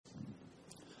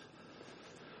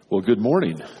Well, good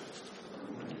morning.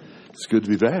 It's good to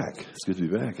be back.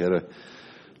 Had a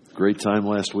great time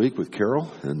last week with Carol,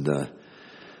 and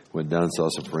went down and saw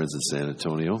some friends in San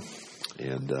Antonio,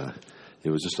 and it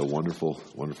was just a wonderful,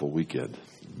 wonderful weekend.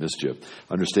 Missed you.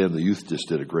 Understand the youth just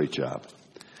did a great job,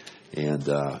 and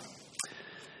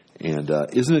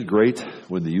isn't it great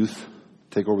when the youth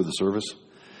take over the service?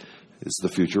 It's the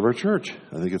future of our church.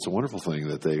 I think it's a wonderful thing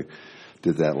that they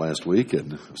did that last week,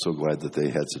 and I'm so glad that they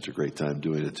had such a great time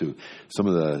doing it too. Some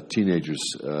of the teenagers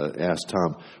asked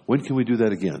Tom, when can we do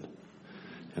that again?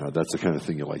 That's the kind of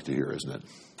thing you like to hear, isn't it?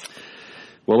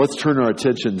 Well, let's turn our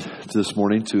attention this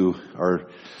morning to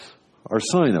our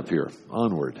sign up here,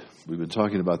 Onward. We've been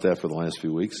talking about that for the last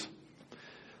few weeks.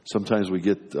 Sometimes we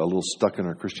get a little stuck in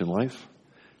our Christian life.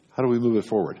 How do we move it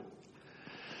forward?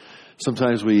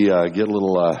 Sometimes we get a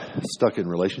little stuck in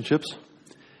relationships,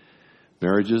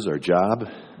 marriages, our job,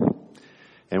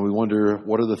 and we wonder,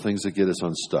 what are the things that get us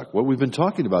unstuck? What we've been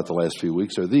talking about the last few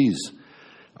weeks are these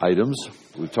items.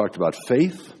 We've talked about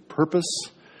faith, purpose,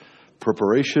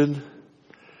 preparation.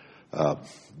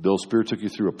 Bill Spear took you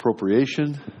through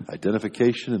appropriation,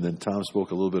 identification, and then Tom spoke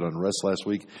a little bit on rest last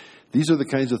week. These are the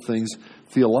kinds of things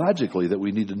theologically that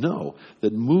we need to know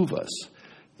that move us.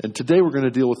 And today we're going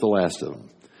to deal with the last of them.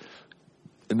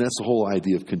 And that's the whole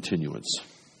idea of continuance.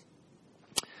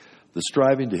 The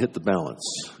striving to hit the balance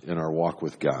in our walk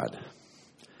with God.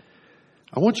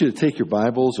 I want you to take your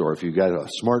Bibles, or if you've got a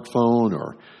smartphone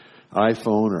or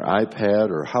iPhone or iPad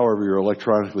or however you're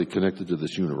electronically connected to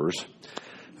this universe,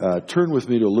 turn with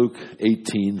me to Luke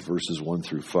 18, verses 1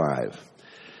 through 5.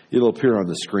 It'll appear on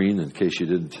the screen in case you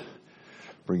didn't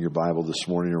bring your Bible this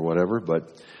morning or whatever,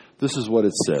 but this is what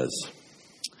it says.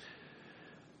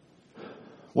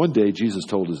 One day, Jesus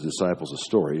told his disciples a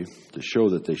story to show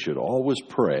that they should always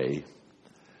pray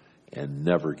and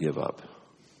never give up.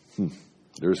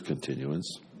 There's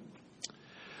continuance.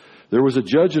 There was a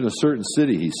judge in a certain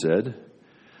city, he said,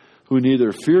 who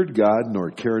neither feared God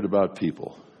nor cared about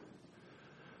people.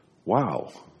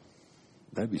 Wow.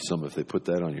 That'd be something if they put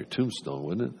that on your tombstone,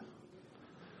 wouldn't it?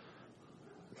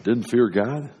 Didn't fear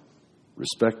God,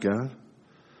 respect God,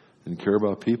 and care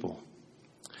about people.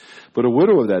 But a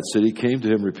widow of that city came to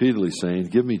him repeatedly saying,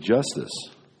 give me justice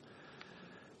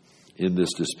in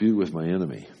this dispute with my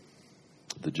enemy.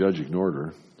 The judge ignored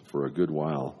her for a good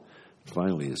while.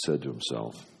 Finally, he said to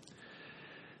himself,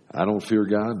 I don't fear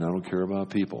God and I don't care about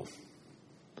people.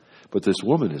 But this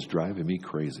woman is driving me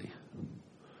crazy.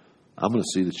 I'm going to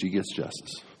see that she gets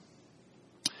justice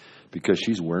because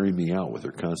she's wearing me out with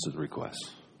her constant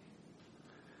requests.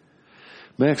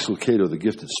 Max Lucado, the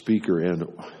gifted speaker and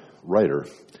writer,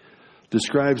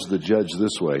 describes the judge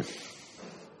this way.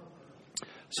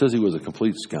 Says he was a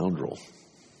complete scoundrel.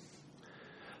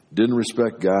 Didn't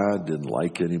respect God, didn't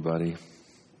like anybody.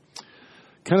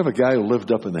 Kind of a guy who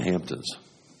lived up in the Hamptons.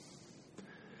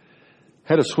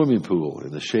 Had a swimming pool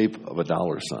in the shape of a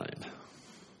dollar sign.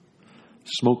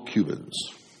 Smoked Cubans.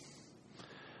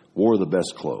 Wore the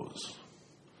best clothes.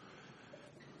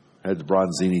 Had the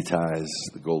Bronzini ties,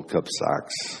 the gold cup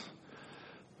socks.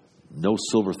 No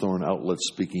Silverthorne outlet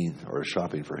speaking or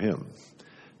shopping for him.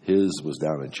 His was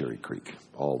down in Cherry Creek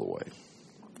all the way.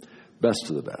 Best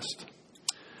of the best.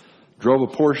 Drove a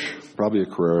Porsche, probably a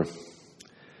Carrera,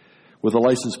 with a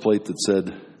license plate that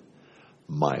said,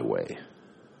 My Way.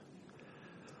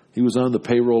 He was on the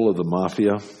payroll of the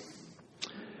mafia.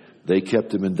 They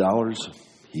kept him in dollars.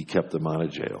 He kept them out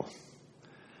of jail.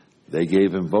 They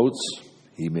gave him votes.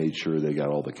 He made sure they got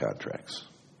all the contracts.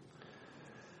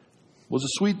 Was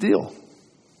a sweet deal.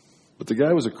 But the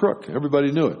guy was a crook.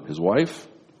 Everybody knew it. His wife,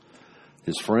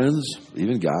 his friends,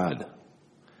 even God.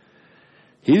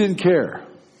 He didn't care.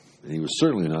 And he was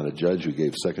certainly not a judge who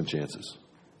gave second chances.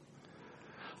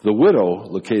 The widow,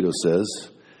 Lucado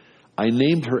says, I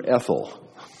named her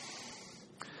Ethel.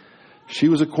 She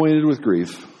was acquainted with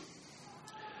grief.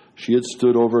 She had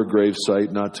stood over a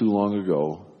gravesite not too long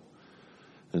ago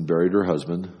and buried her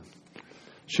husband.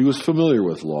 She was familiar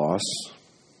with loss.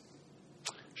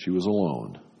 She was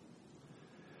alone.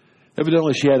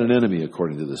 Evidently, she had an enemy,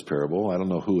 according to this parable. I don't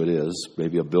know who it is.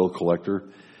 Maybe a bill collector.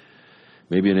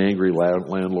 Maybe an angry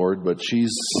landlord. But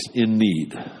she's in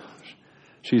need.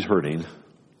 She's hurting.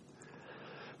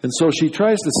 And so she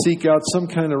tries to seek out some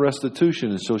kind of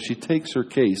restitution. And so she takes her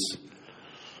case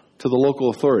to the local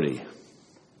authority,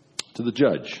 to the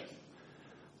judge.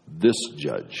 This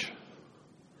judge.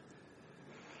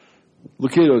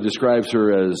 Lucado describes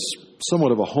her as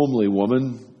somewhat of a homely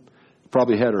woman.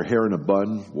 Probably had her hair in a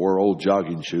bun, wore old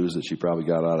jogging shoes that she probably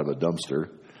got out of a dumpster.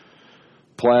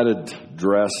 Plaited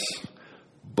dress,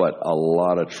 but a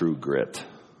lot of true grit.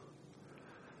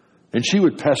 And she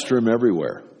would pester him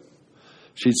everywhere.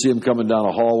 She'd see him coming down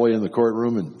a hallway in the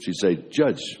courtroom, and she'd say,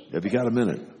 "Judge, have you got a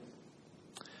minute?"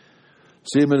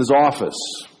 See him in his office,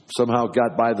 somehow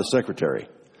got by the secretary.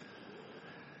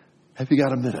 "Have you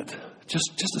got a minute?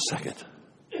 Just a second."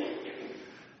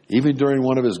 Even during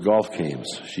one of his golf games,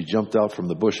 she jumped out from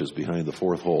the bushes behind the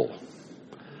fourth hole.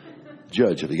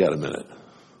 "Judge, have you got a minute?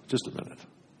 Just a minute."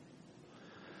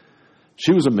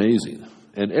 She was amazing.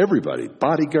 And everybody,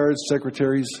 bodyguards,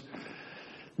 secretaries,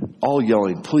 all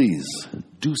yelling, "Please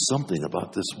do something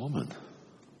about this woman."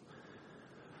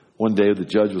 One day the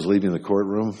judge was leaving the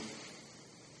courtroom.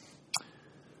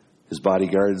 His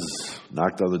bodyguards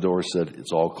knocked on the door, said,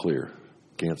 "It's all clear.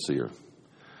 Can't see her."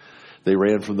 They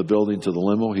ran from the building to the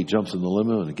limo. He jumps in the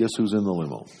limo, and guess who's in the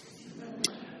limo?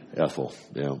 Ethel,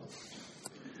 yeah.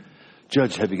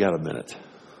 "Judge, have you got a minute?"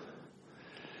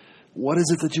 "What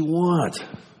is it that you want?"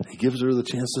 He gives her the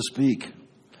chance to speak.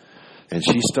 And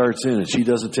she starts in, and she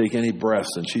doesn't take any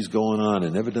breaths, and she's going on.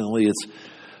 And evidently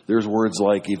there's words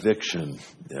like eviction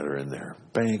that are in there.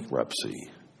 Bankruptcy.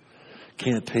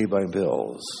 Can't pay my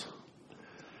bills.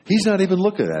 He's not even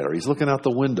looking at her. He's looking out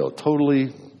the window.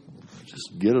 Totally,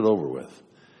 just get it over with.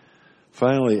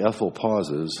 Finally, Ethel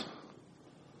pauses,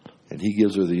 and he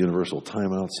gives her the universal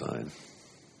timeout sign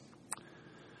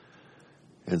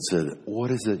and said,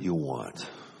 "What is it you want?"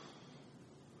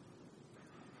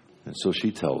 And so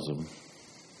she tells him,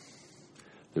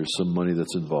 there's some money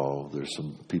that's involved. There's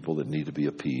some people that need to be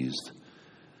appeased.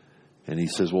 And he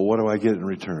says, "Well, what do I get in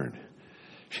return?"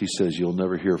 She says, "You'll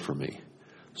never hear from me."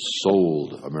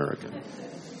 Sold, American.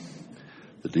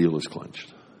 The deal is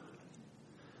clinched.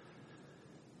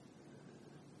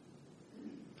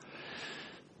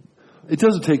 It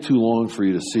doesn't take too long for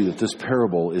you to see that this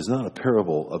parable is not a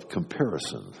parable of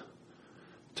comparison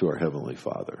to our Heavenly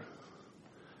Father.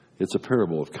 It's a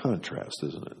parable of contrast,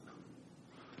 isn't it?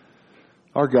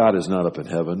 Our God is not up in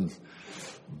heaven,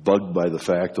 bugged by the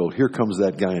fact, "Oh, here comes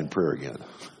that guy in prayer again.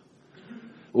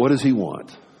 What does he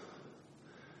want?"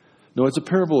 No, it's a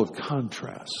parable of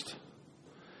contrast.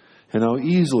 And how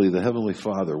easily the Heavenly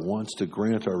Father wants to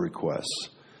grant our requests.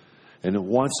 And it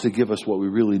wants to give us what we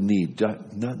really need.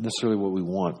 Not necessarily what we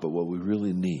want, but what we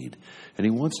really need. And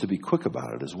He wants to be quick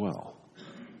about it as well.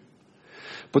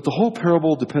 But the whole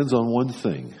parable depends on one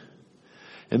thing.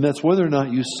 And that's whether or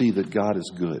not you see that God is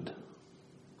good.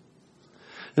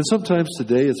 And sometimes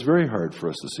today it's very hard for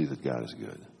us to see that God is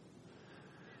good.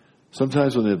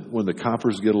 Sometimes when the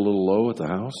coppers get a little low at the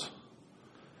house,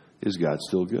 is God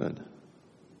still good?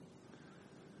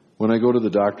 When I go to the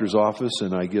doctor's office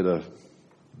and I get a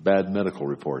bad medical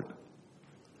report,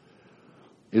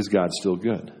 is God still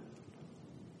good?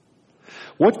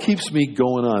 What keeps me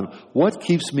going on? What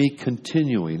keeps me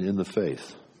continuing in the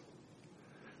faith?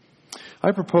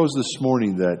 I propose this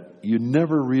morning that you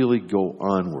never really go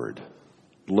onward,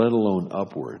 let alone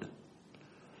upward,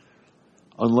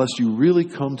 unless you really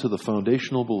come to the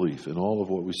foundational belief in all of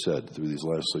what we said through these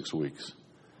last 6 weeks.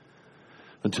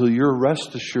 Until you're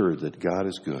rest assured that God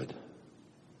is good.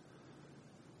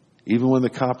 Even when the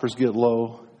coppers get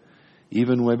low,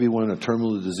 even maybe when a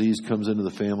terminal disease comes into the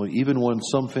family, even when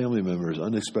some family member is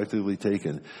unexpectedly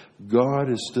taken, God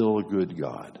is still a good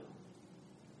God.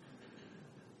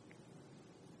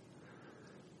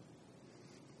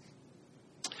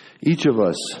 Each of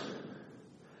us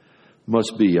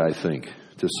must be, I think,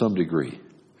 to some degree,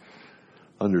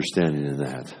 understanding in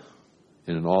that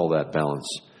and in all that balance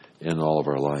in all of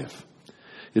our life.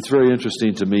 It's very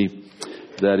interesting to me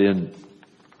that in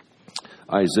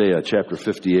Isaiah chapter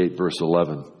 58, verse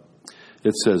 11,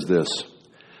 it says this: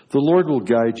 "The Lord will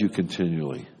guide you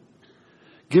continually,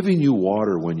 giving you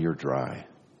water when you're dry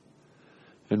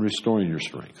and restoring your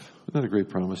strength." Isn't that a great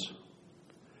promise?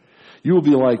 You will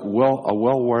be like a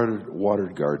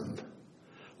well-watered garden,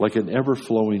 like an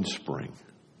ever-flowing spring.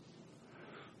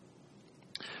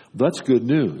 That's good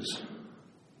news.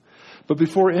 But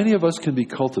before any of us can be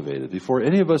cultivated, before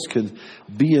any of us can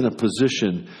be in a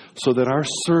position so that our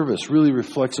service really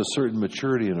reflects a certain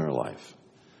maturity in our life,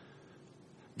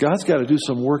 God's got to do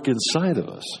some work inside of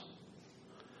us.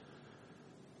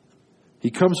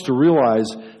 He comes to realize,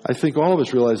 I think all of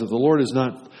us realize, that the Lord is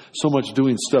not so much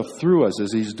doing stuff through us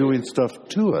as He's doing stuff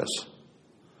to us.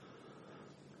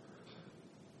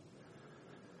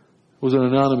 It was an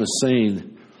anonymous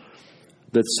saying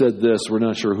that said this. We're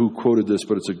not sure who quoted this,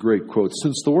 but it's a great quote.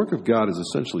 "Since the work of God is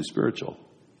essentially spiritual,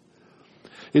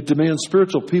 it demands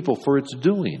spiritual people for its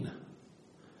doing.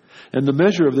 And the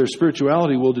measure of their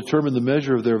spirituality will determine the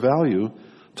measure of their value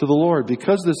to the Lord.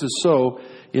 Because this is so,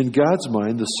 in God's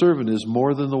mind, the servant is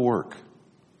more than the work."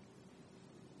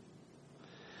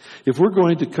 If we're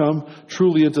going to come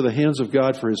truly into the hands of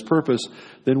God for His purpose,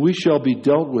 then we shall be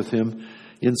dealt with Him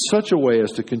in such a way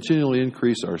as to continually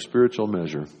increase our spiritual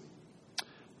measure,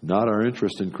 not our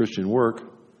interest in Christian work,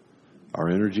 our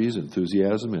energies,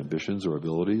 enthusiasm, ambitions, or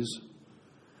abilities,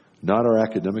 not our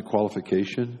academic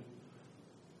qualification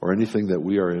or anything that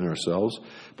we are in ourselves,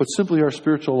 but simply our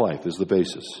spiritual life is the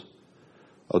basis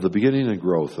of the beginning and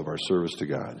growth of our service to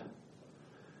God.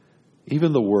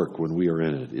 Even the work, when we are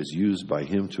in it, is used by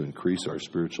Him to increase our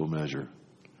spiritual measure.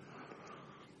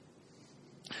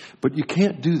 But you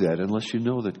can't do that unless you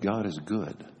know that God is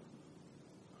good.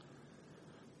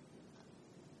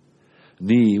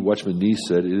 Watchman Nee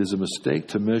said, "It is a mistake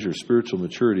to measure spiritual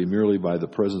maturity merely by the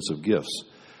presence of gifts."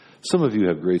 Some of you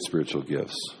have great spiritual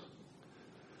gifts.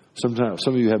 Sometimes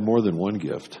some of you have more than one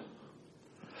gift.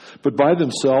 But by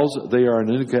themselves, they are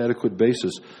an inadequate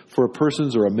basis for a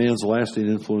person's or a man's lasting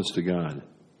influence to God.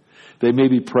 They may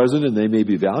be present and they may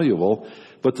be valuable,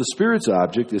 but the Spirit's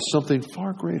object is something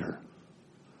far greater.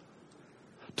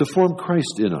 To form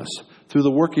Christ in us through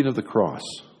the working of the cross.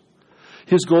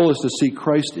 His goal is to see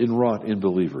Christ inwrought in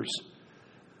believers.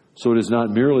 So it is not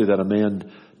merely that a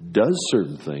man does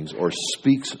certain things or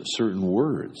speaks certain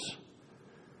words,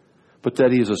 but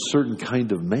that he is a certain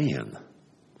kind of man.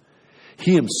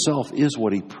 He himself is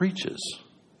what he preaches.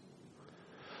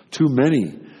 Too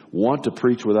many want to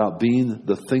preach without being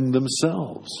the thing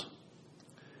themselves.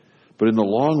 But in the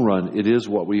long run, it is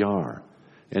what we are,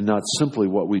 and not simply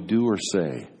what we do or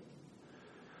say,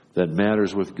 that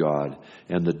matters with God,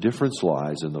 and the difference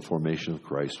lies in the formation of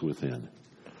Christ within.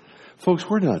 Folks,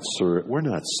 we're not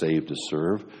saved to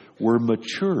serve. We're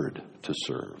matured to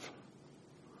serve.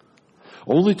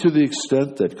 Only to the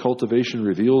extent that cultivation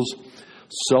reveals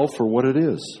self for what it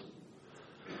is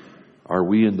are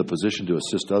we in the position to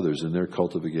assist others in their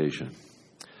cultivation.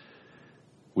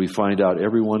 We find out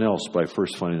everyone else by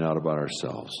first finding out about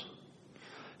ourselves.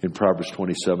 In Proverbs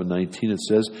 27:19 it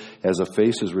says, "As a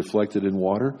face is reflected in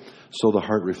water, so the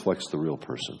heart reflects the real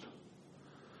person."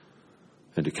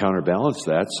 And to counterbalance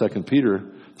that, 2 Peter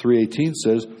 3:18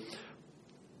 says,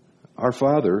 "Our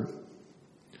Father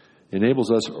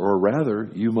enables us, or rather,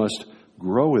 you must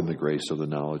grow in the grace of the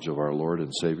knowledge of our Lord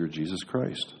and Savior Jesus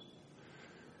Christ."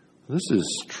 This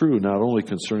is true not only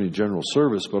concerning general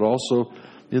service, but also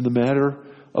in the matter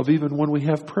of even when we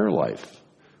have prayer life,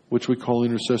 which we call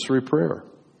intercessory prayer.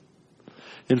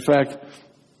 In fact,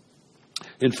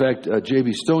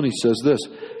 J.B. Stoney says this.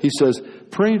 He says,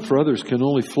 "Praying for others can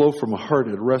only flow from a heart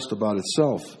at rest about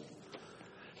itself,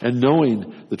 and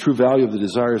knowing the true value of the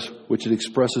desires which it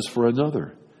expresses for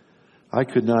another. I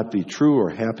could not be true or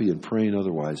happy in praying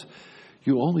otherwise."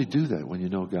 You only do that when you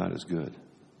know God is good.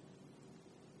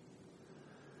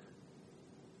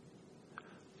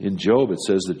 In Job, it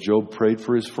says that Job prayed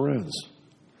for his friends.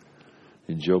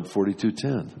 In Job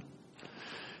 42:10.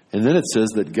 And then it says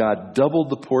that God doubled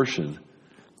the portion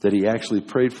that he actually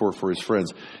prayed for his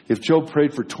friends. If Job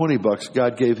prayed for $20,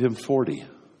 God gave him 40.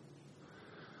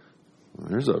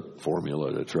 There's a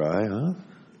formula to try, huh?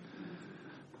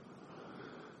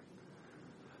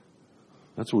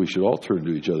 That's what we should all turn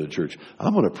to each other in church.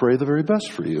 I'm going to pray the very best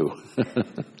for you.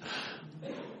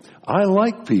 I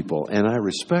like people and I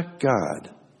respect God.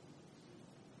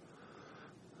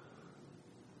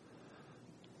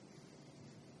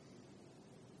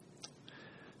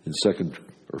 In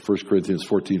 1 Corinthians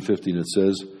 14:15 it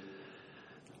says,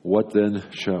 "What then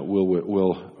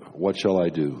what shall I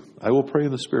do? I will pray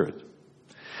in the Spirit,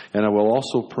 and I will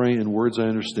also pray in words I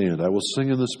understand. I will sing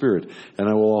in the Spirit, and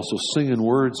I will also sing in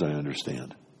words I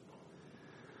understand."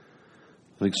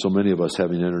 I think so many of us,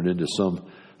 having entered into some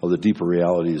of the deeper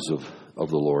realities of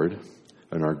the Lord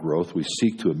and our growth, we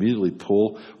seek to immediately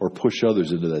pull or push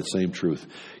others into that same truth.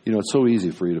 You know, it's so easy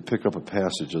for you to pick up a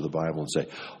passage of the Bible and say,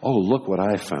 "Oh, look what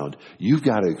I found. You've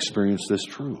got to experience this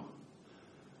true."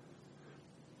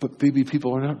 But maybe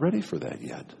people are not ready for that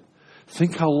yet.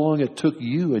 Think how long it took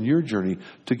you and your journey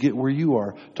to get where you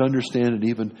are, to understand and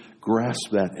even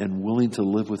grasp that and willing to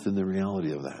live within the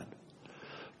reality of that.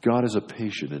 God is a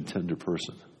patient and tender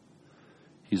person.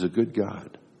 He's a good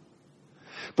God.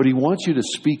 But He wants you to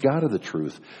speak out of the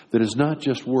truth that is not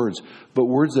just words, but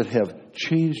words that have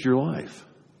changed your life.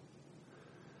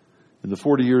 In the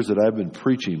 40 years that I've been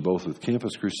preaching, both with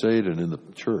Campus Crusade and in the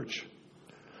church,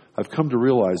 I've come to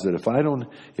realize that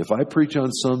if I preach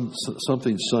on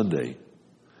something Sunday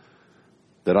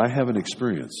that I haven't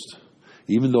experienced,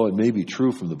 even though it may be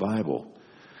true from the Bible,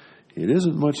 it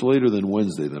isn't much later than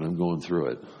Wednesday that I'm going through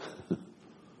it.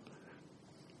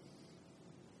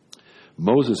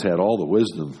 Moses had all the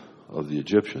wisdom of the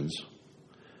Egyptians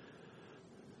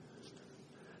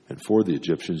and for the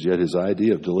Egyptians, yet his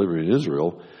idea of delivering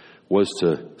Israel was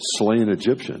to slay an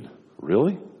Egyptian.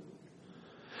 Really?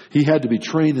 He had to be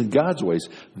trained in God's ways.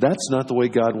 That's not the way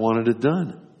God wanted it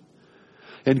done.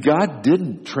 And God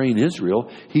didn't train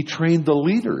Israel. He trained the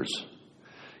leaders.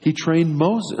 He trained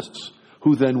Moses,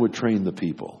 who then would train the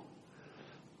people.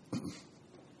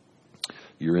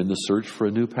 You're in the search for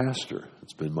a new pastor.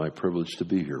 It's been my privilege to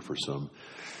be here for some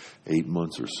 8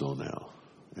 months or so now,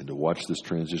 and to watch this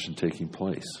transition taking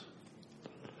place.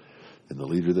 And the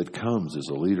leader that comes is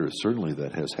a leader certainly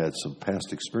that has had some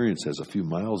past experience, has a few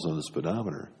miles on the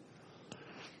speedometer.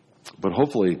 But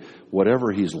hopefully,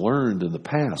 whatever he's learned in the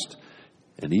past,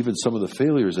 and even some of the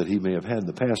failures that he may have had in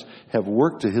the past, have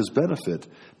worked to his benefit,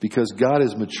 because God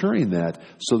is maturing that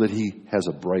so that he has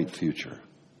a bright future.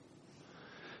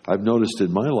 I've noticed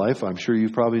in my life, I'm sure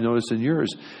you've probably noticed in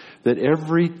yours, that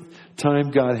every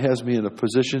time God has me in a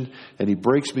position and he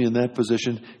breaks me in that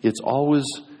position, it's always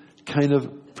kind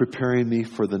of preparing me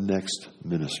for the next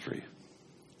ministry.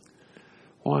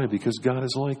 Why? Because God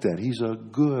is like that. He's a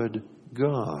good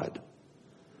God.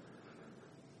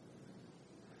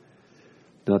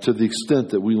 Now, to the extent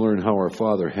that we learn how our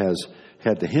Father has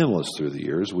had to handle us through the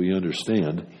years, we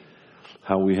understand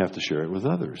how we have to share it with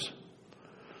others.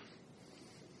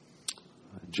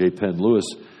 J. Penn Lewis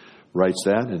writes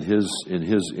that in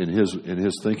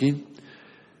his thinking.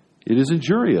 It is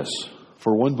injurious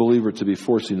for one believer to be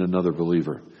forcing another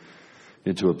believer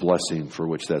into a blessing for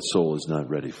which that soul is not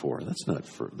ready for. That's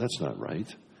not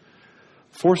right.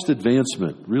 Forced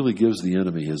advancement really gives the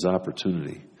enemy his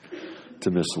opportunity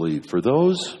to mislead. For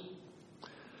those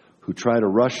who try to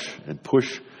rush and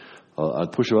push of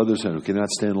others and who cannot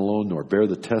stand alone nor bear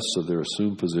the tests of their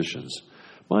assumed positions,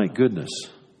 my goodness,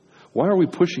 why are we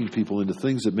pushing people into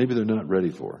things that maybe they're not ready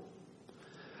for?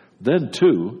 Then,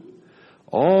 too,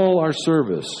 all our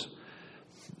service,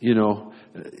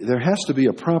 there has to be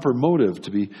a proper motive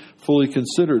to be fully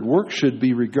considered. Work should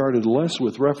be regarded less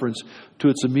with reference to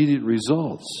its immediate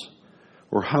results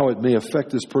or how it may affect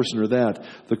this person or that.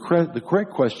 The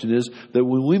correct question is that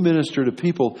when we minister to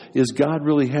people, is God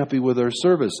really happy with our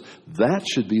service? That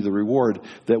should be the reward,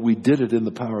 that we did it in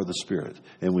the power of the Spirit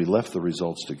and we left the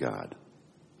results to God.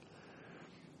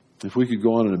 If we could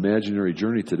go on an imaginary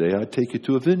journey today, I'd take you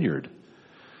to a vineyard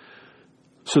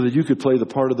so that you could play the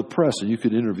part of the press and you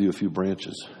could interview a few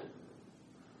branches.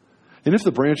 And if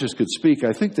the branches could speak,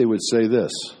 I think they would say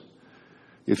this.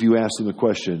 If you asked them a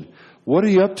question, what are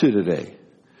you up to today?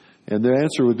 And their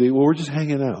answer would be, well, we're just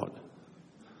hanging out.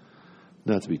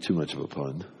 Not to be too much of a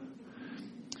pun.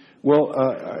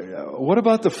 Well, what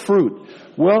about the fruit?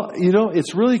 Well,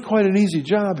 it's really quite an easy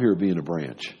job here being a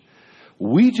branch.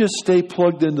 We just stay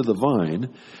plugged into the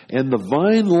vine, and the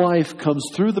vine life comes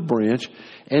through the branch,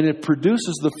 and it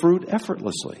produces the fruit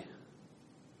effortlessly.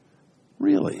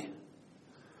 Really?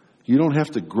 You don't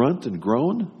have to grunt and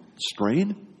groan,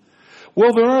 strain?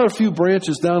 Well, there are a few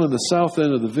branches down in the south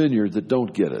end of the vineyard that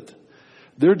don't get it.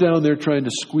 They're down there trying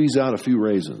to squeeze out a few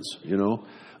raisins,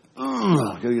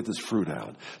 I've got to get this fruit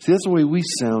out. See, that's the way we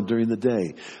sound during the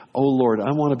day. Oh, Lord, I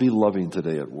want to be loving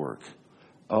today at work.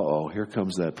 Uh-oh, here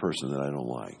comes that person that I don't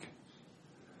like.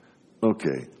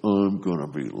 Okay, I'm going to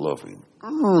be loving.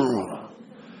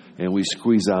 And we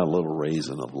squeeze out a little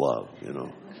raisin of love,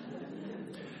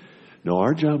 No,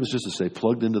 our job is just to stay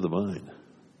plugged into the vine.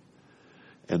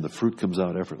 And the fruit comes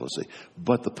out effortlessly.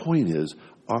 But the point is,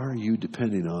 are you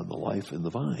depending on the life in the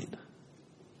vine?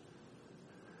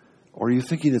 Or are you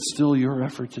thinking it's still your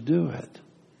effort to do it?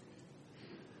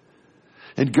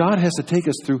 And God has to take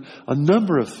us through a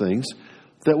number of things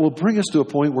that will bring us to a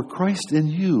point where Christ in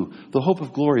you, the hope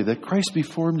of glory, that Christ be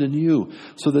formed in you,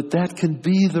 so that can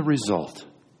be the result.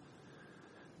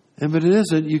 And if it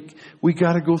isn't, we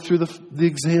got to go through the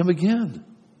exam again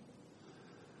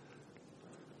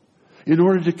in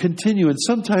order to continue. And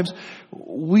sometimes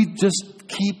we just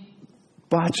keep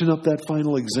botching up that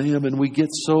final exam, and we get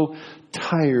so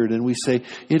tired, and we say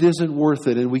it isn't worth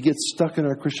it, and we get stuck in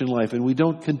our Christian life, and we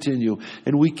don't continue,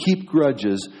 and we keep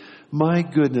grudges. My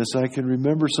goodness, I can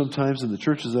remember sometimes in the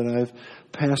churches that I've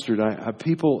pastored,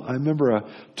 I remember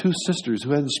two sisters who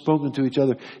hadn't spoken to each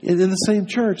other in the same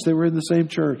church. They were in the same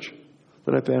church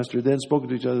that I pastored. They hadn't spoken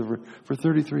to each other for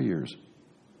 33 years.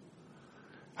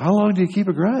 How long do you keep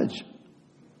a grudge?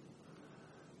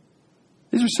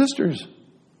 These are sisters.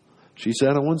 She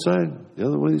sat on one side, the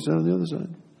other one sat on the other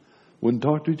side. Wouldn't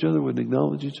talk to each other, wouldn't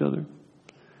acknowledge each other.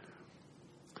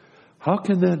 How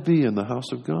can that be in the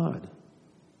house of God?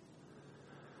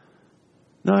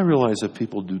 Now, I realize that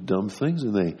people do dumb things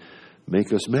and they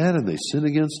make us mad and they sin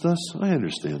against us. I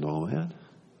understand all that.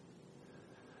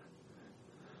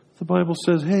 The Bible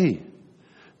says, hey,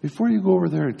 before you go over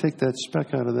there and take that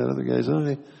speck out of that other guy's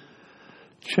eye,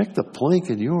 check the plank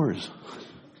in yours.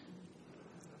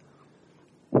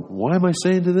 Why am I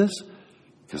saying to this?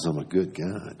 Because I'm a good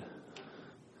God.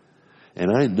 And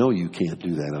I know you can't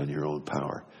do that on your own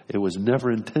power. It was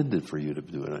never intended for you to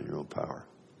do it on your own power.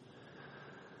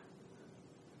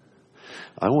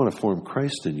 I want to form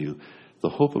Christ in you, the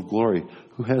hope of glory,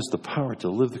 who has the power to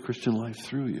live the Christian life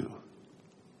through you.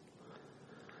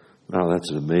 Wow,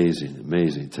 that's an amazing,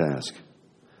 amazing task.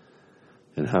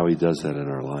 And how he does that in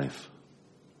our life.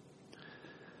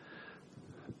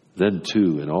 Then,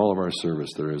 too, in all of our service,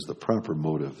 there is the proper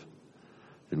motive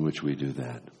in which we do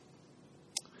that.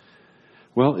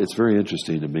 Well, it's very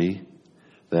interesting to me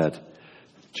that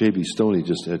J.B. Stoney,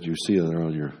 just as you see there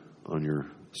on your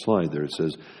slide there, it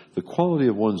says, the quality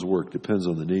of one's work depends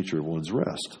on the nature of one's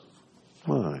rest.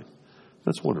 My,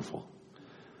 that's wonderful.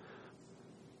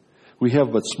 We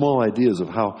have but small ideas of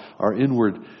how our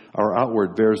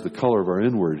outward bears the color of our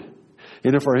inward.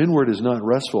 And if our inward is not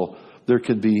restful, there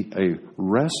can be a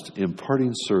rest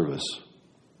imparting service.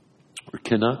 Or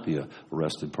cannot be a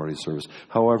rest imparting service.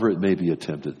 However it may be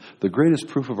attempted. The greatest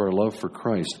proof of our love for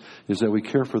Christ is that we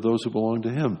care for those who belong to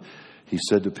him. He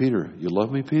said to Peter, you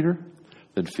love me, Peter?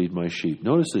 Then feed my sheep.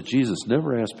 Notice that Jesus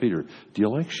never asked Peter, do you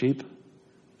like sheep?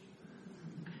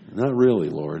 Not really,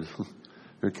 Lord.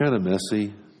 They're kind of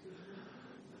messy.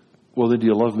 Well, then do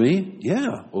you love me?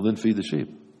 Yeah. Well, then feed the sheep.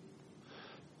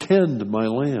 Tend my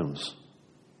lambs.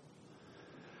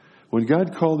 When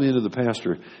God called me into the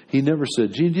pastor, he never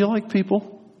said, Gene, do you like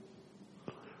people?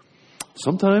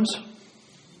 Sometimes.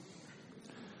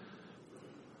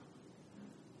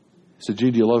 He said,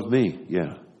 Gene, do you love me?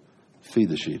 Yeah. Feed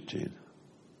the sheep, Gene.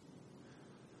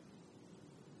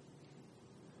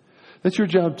 That's your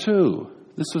job too.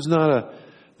 This is not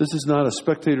a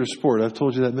spectator sport. I've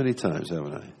told you that many times,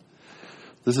 haven't I?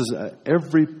 This is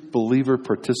every believer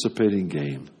participating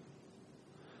game.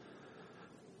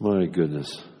 My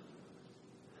goodness.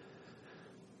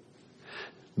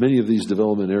 Many of these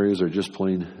development areas are just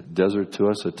plain desert to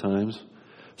us at times.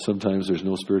 Sometimes there's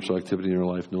no spiritual activity in our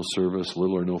life, no service,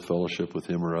 little or no fellowship with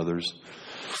him or others.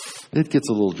 It gets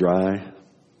a little dry.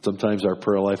 Sometimes our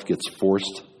prayer life gets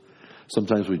forced.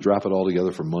 Sometimes we drop it all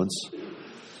together for months.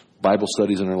 Bible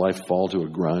studies in our life fall to a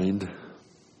grind.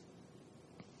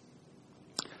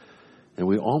 And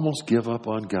we almost give up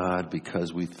on God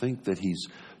because we think that he's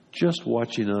just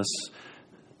watching us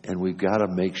and we've got to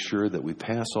make sure that we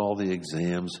pass all the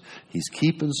exams. He's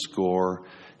keeping score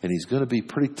and he's going to be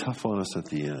pretty tough on us at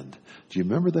the end. Do you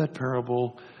remember that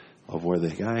parable of where the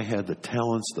guy had the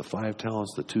talents, the 5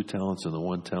 talents, the 2 talents, and the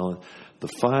 1 talent? The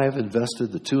 5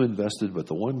 invested, the 2 invested, but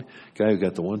the one guy who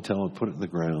got the 1 talent put it in the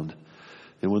ground.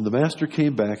 And when the master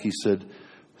came back, he said,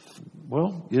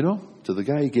 well, to the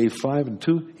guy he gave 5 and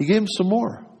 2, he gave him some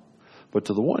more. But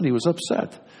to the one, he was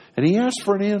upset. And he asked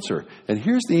for an answer. And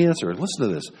here's the answer. Listen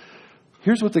to this.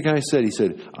 Here's what the guy said. He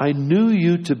said, I knew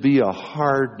you to be a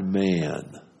hard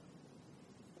man.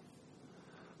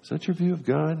 Is that your view of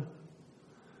God?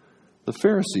 The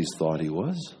Pharisees thought he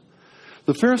was.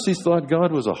 The Pharisees thought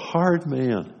God was a hard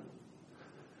man.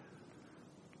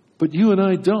 But you and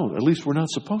I don't. At least we're not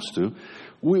supposed to.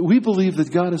 We believe that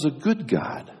God is a good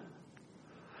God.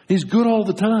 He's good all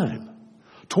the time.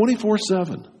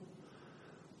 24/7.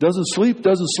 Doesn't sleep,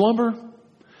 doesn't slumber.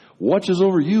 Watches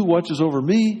over you, watches over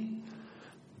me.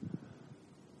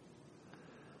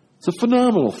 It's a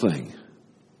phenomenal thing.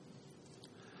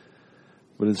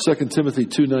 But in 2 Timothy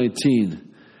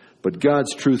 2:19, but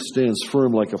God's truth stands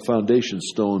firm like a foundation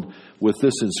stone with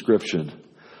this inscription.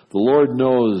 The Lord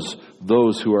knows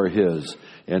those who are his,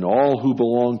 and all who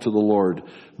belong to the Lord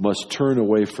must turn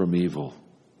away from evil.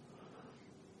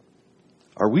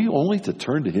 Are we only to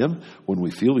turn to him when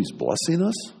we feel he's blessing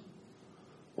us?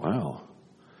 Wow.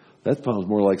 That sounds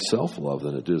more like self-love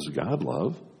than it does God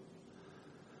love.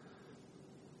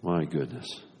 My goodness.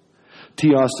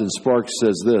 T. Austin Sparks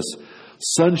says this,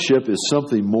 sonship is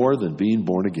something more than being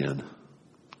born again.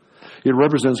 It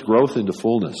represents growth into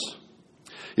fullness.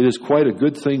 It is quite a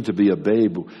good thing to be a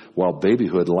babe while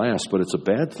babyhood lasts, but it's a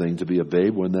bad thing to be a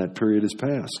babe when that period is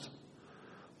past.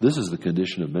 This is the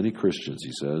condition of many Christians,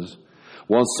 he says.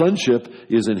 While sonship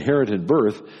is inherent in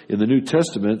birth, in the New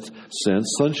Testament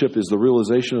sense, sonship is the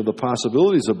realization of the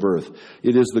possibilities of birth.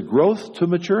 It is the growth to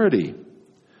maturity.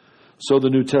 So the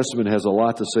New Testament has a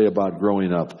lot to say about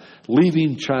growing up,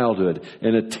 leaving childhood,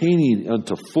 and attaining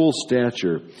unto full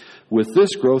stature. With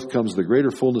this growth comes the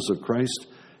greater fullness of Christ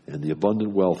and the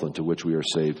abundant wealth unto which we are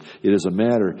saved. It is a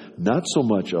matter not so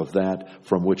much of that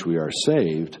from which we are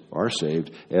saved,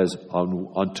 as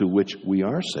unto which we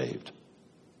are saved.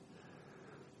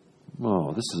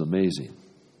 Oh, this is amazing.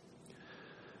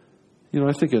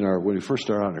 I think when we first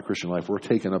start out in our Christian life, we're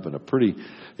taken up in a pretty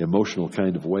emotional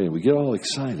kind of way, and we get all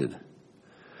excited.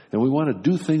 And we want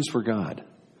to do things for God.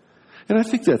 And I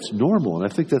think that's normal,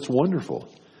 and I think that's wonderful.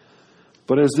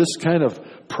 But as this kind of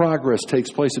progress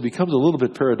takes place, it becomes a little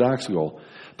bit paradoxical,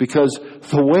 because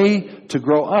the way to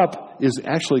grow up is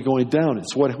actually going down.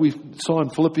 It's what we saw in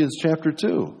Philippians chapter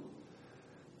 2.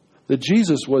 That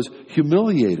Jesus was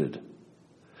humiliated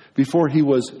before he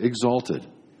was exalted.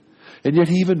 And yet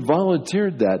he even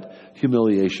volunteered that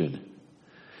humiliation.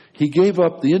 He gave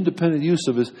up the independent use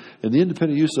of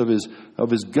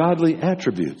his godly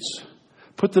attributes.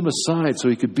 Put them aside so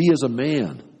he could be as a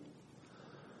man.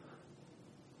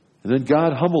 And then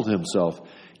God humbled himself,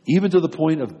 even to the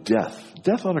point of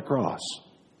death on a cross.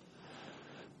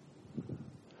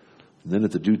 And then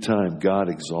at the due time, God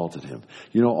exalted him.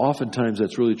 You know, oftentimes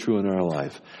that's really true in our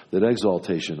life, that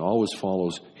exaltation always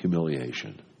follows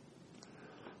humiliation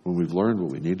when we've learned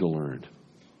what we need to learn.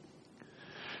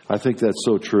 I think that's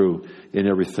so true in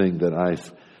everything that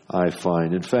I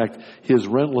find. In fact, his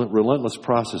relentless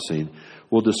processing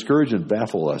will discourage and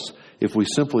baffle us if we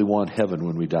simply want heaven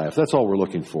when we die, if that's all we're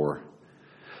looking for.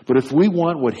 But if we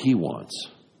want what he wants,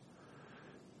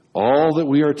 all that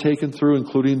we are taken through,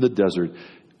 including the desert,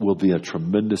 will be a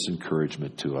tremendous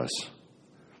encouragement to us.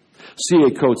 C.A.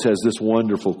 Coates has this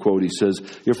wonderful quote. He says,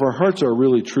 "If our hearts are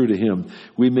really true to him,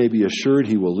 we may be assured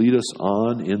he will lead us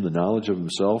on in the knowledge of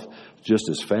himself just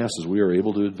as fast as we are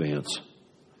able to advance.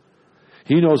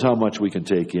 He knows how much we can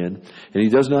take in, and he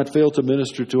does not fail to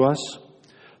minister to us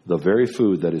the very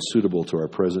food that is suitable to our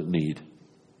present need.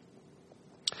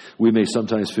 We may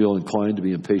sometimes feel inclined to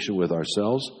be impatient with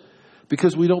ourselves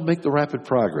because we don't make the rapid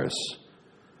progress.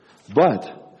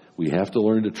 But we have to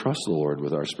learn to trust the Lord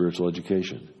with our spiritual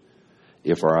education.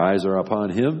 If our eyes are upon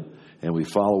him and we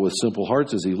follow with simple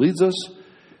hearts as he leads us,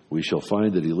 we shall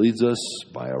find that he leads us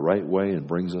by a right way and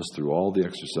brings us through all the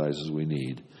exercises we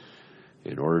need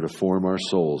in order to form our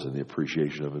souls in the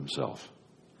appreciation of himself.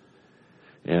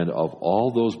 And of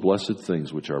all those blessed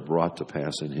things which are brought to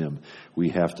pass in him, we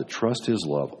have to trust his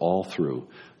love all through.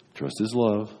 Trust his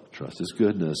love, trust his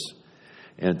goodness,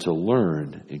 and to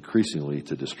learn increasingly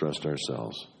to distrust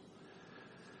ourselves."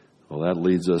 Well, that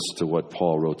leads us to what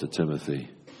Paul wrote to Timothy.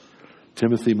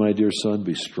 "Timothy, my dear son,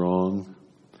 be strong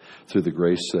through the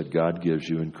grace that God gives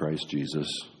you in Christ Jesus.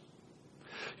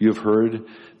 You have heard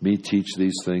me teach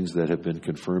these things that have been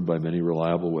confirmed by many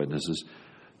reliable witnesses.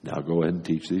 Now go ahead and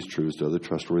teach these truths to other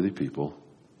trustworthy people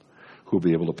who will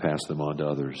be able to pass them on to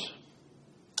others."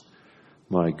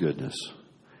 My goodness.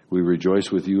 We rejoice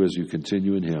with you as you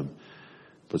continue in him.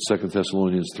 But 2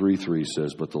 Thessalonians 3:3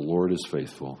 says, "But the Lord is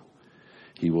faithful.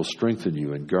 He will strengthen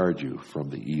you and guard you from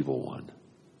the evil one."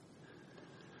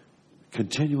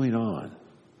 Continuing on.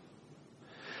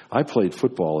 I played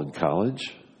football in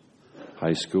college,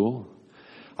 high school.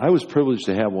 I was privileged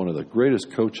to have one of the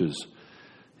greatest coaches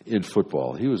in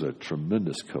football. He was a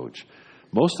tremendous coach.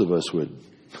 Most of us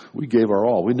we gave our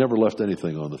all. We never left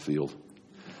anything on the field.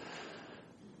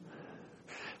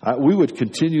 We would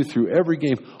continue through every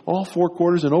game, all 4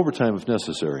 quarters and overtime if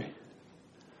necessary.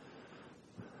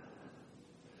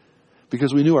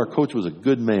 Because we knew our coach was a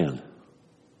good man.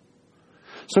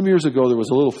 Some years ago, there was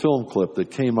a little film clip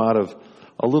that came out of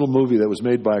a little movie that was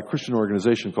made by a Christian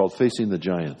organization called Facing the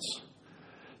Giants.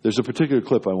 There's a particular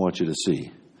clip I want you to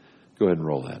see. Go ahead and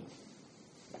roll that.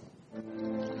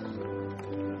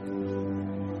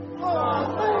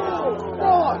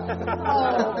 It's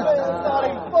not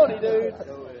even funny, dude.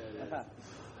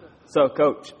 So,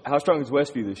 Coach, how strong is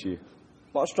Westview this year?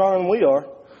 A lot stronger than we are.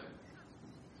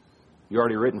 You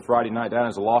already written Friday night down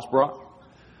as a loss, Brock?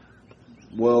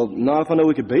 Well, not if I know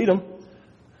we could beat them.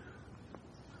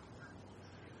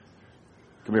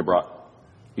 Come here, Brock.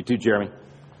 You too, Jeremy.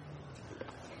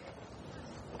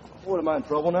 What, am I in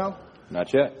trouble now?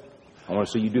 Not yet. I want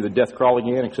to see you do the death crawl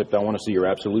again, except I want to see your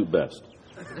absolute best.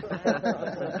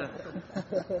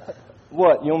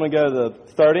 What, you want me to go to the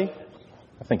 30?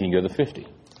 I think you can go to the 50.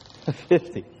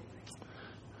 50.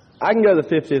 I can go to the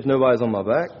 50 if nobody's on my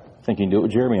back. I think you can do it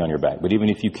with Jeremy on your back. But even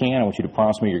if you can, I want you to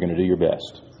promise me you're going to do your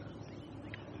best.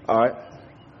 All right.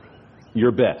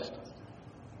 Your best.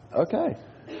 Okay.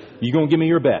 You going to give me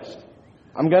your best?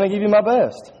 I'm going to give you my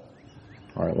best.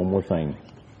 All right, one more thing.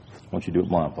 I want you to do it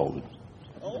blindfolded.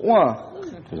 Why?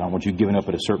 Because I want you giving up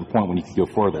at a certain point when you can go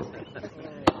further.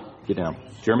 Get down.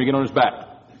 Jeremy, get on his back.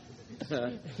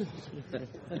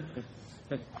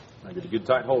 Now get a good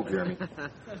tight hold, Jeremy.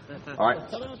 All right.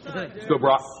 Let's go,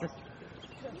 Brock.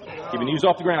 Keep your knees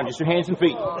off the ground. Just your hands and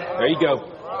feet. There you go.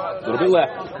 A little bit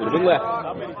left. A little bit left.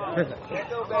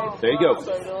 There you go.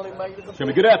 Show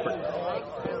me good effort.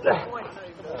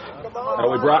 That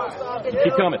way, Brock.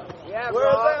 Keep coming.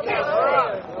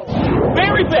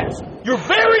 Very best. Your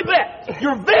very best.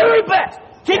 Your very best.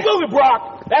 Keep moving,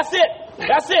 Brock. That's it.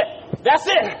 That's it. That's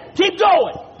it. Keep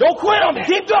going. Don't quit on me.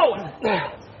 Keep going.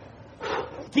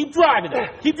 Keep driving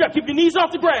it. Keep driving. Keep your knees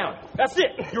off the ground. That's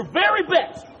it. Your very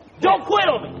best. Don't quit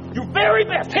on me. Your very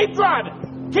best. Keep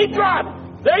driving. Keep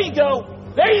driving. There you go.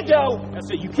 There you go. That's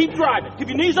it. You keep driving. Keep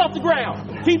your knees off the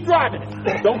ground. Keep driving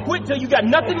it. Don't quit till you got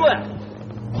nothing left.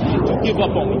 Don't give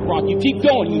up on me, Brock. You keep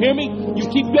going. You hear me? You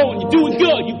keep going. You're doing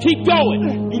good. You keep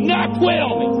going. Do not quit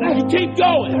on me. You keep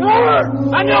going. It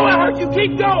hurts. I know it hurts. You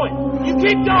keep going. You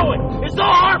keep going. It's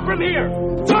all hard from here.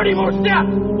 30 more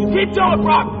steps. You keep going,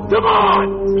 Brock. Come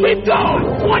on. Keep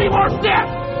going. 20 more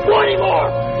steps. 20 more.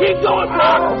 Keep going,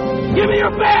 Brock. Give me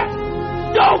your best.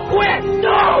 Don't quit.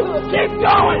 No. Keep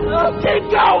going. Keep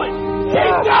going.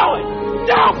 Keep going.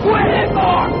 Don't quit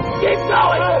anymore. Keep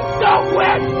going. Don't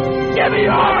quit. Give me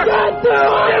your heart.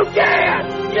 You can.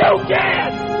 You can.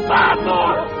 5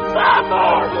 more. 5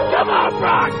 more. Come on,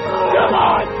 Brock. Come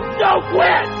on. Don't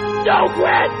quit. Don't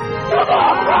quit. Come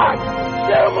on, Brock.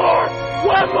 2 more.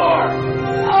 1 more.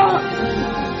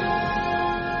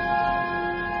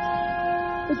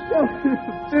 It's got to be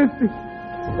 50.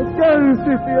 It's got to be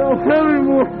 50. I don't have any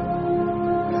more.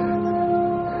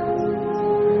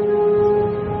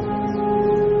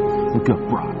 Look up,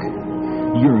 Brock.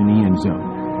 You're in the end zone.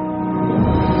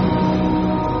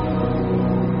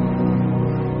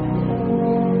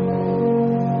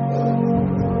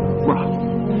 Brock,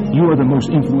 you are the most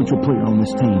influential player on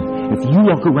this team. If you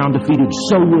walk around defeated,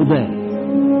 so will they.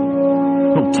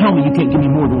 Don't tell me you can't give me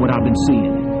more than what I've been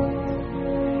seeing.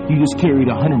 You just carried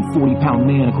a 140-pound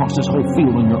man across this whole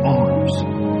field in your arms.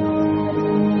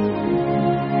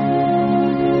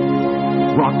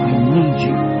 Brock, I need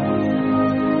you.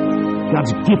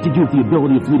 God's gifted you with the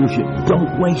ability of leadership.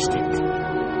 Don't waste it.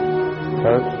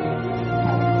 Coach?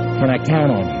 Can I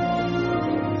count on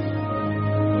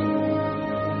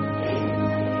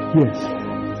you? Yes.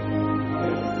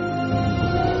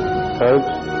 Coach?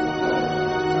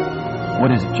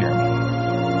 What is it, Jeremy?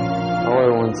 I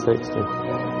weigh 160.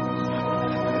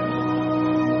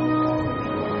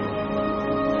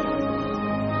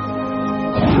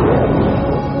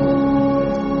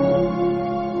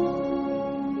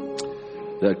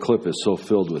 That clip is so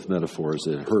filled with metaphors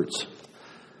that it hurts.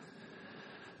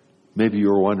 Maybe you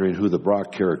were wondering who the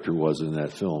Brock character was in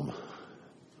that film,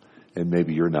 and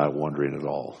maybe you're not wondering at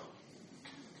all.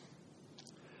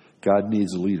 God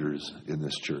needs leaders in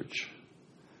this church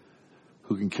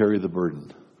who can carry the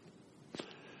burden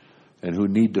and who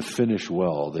need to finish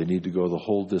well. They need to go the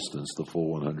whole distance, the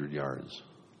full 100 yards.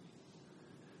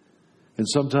 And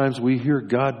sometimes we hear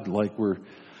God like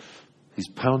He's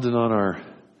pounding on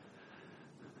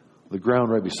the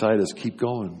ground right beside us. Keep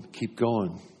going. Keep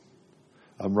going.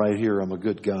 I'm right here. I'm a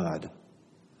good God.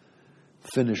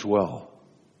 Finish well.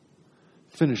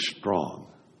 Finish strong.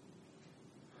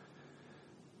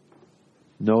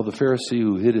 No, the Pharisee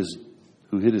who hid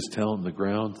his talent in the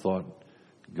ground thought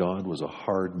God was a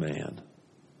hard man.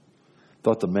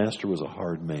 Thought the master was a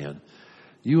hard man.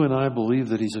 You and I believe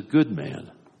that he's a good man.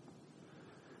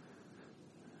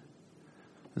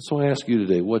 And so I ask you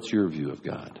today, what's your view of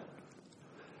God?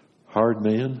 Hard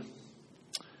man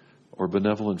or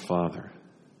benevolent Father?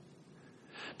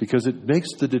 Because it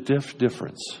makes the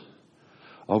difference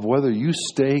of whether you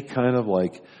stay kind of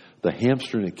like the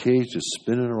hamster in a cage just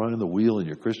spinning around the wheel in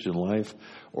your Christian life,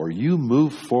 or you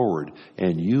move forward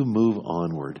and you move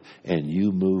onward and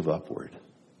you move upward.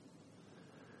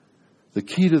 The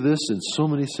key to this in so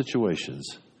many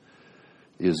situations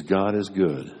is God is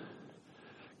good.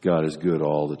 God is good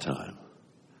all the time.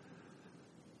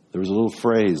 There was a little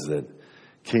phrase that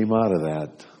came out of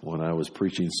that when I was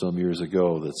preaching some years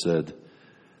ago that said,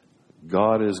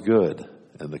 God is good.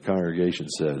 And the congregation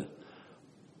said,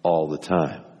 all the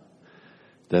time.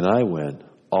 Then I went,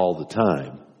 all the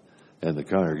time. And the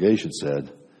congregation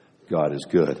said, God is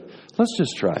good. Let's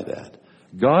just try that.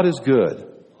 God is good.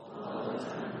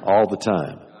 All the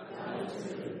time.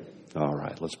 All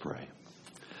right, let's pray.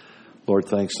 Lord,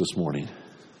 thanks this morning.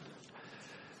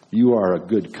 You are a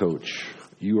good coach.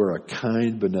 You are a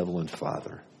kind, benevolent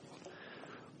Father.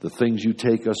 The things you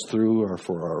take us through are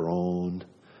for our own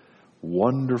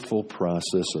wonderful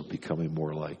process of becoming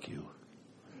more like you.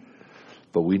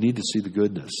 But we need to see the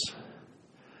goodness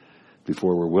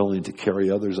before we're willing to carry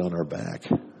others on our back,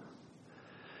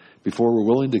 before we're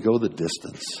willing to go the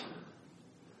distance.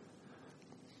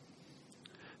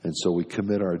 And so we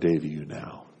commit our day to you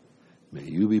now. May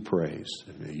you be praised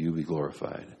and may you be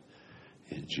glorified.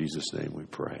 In Jesus' name we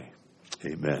pray.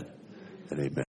 Amen and amen.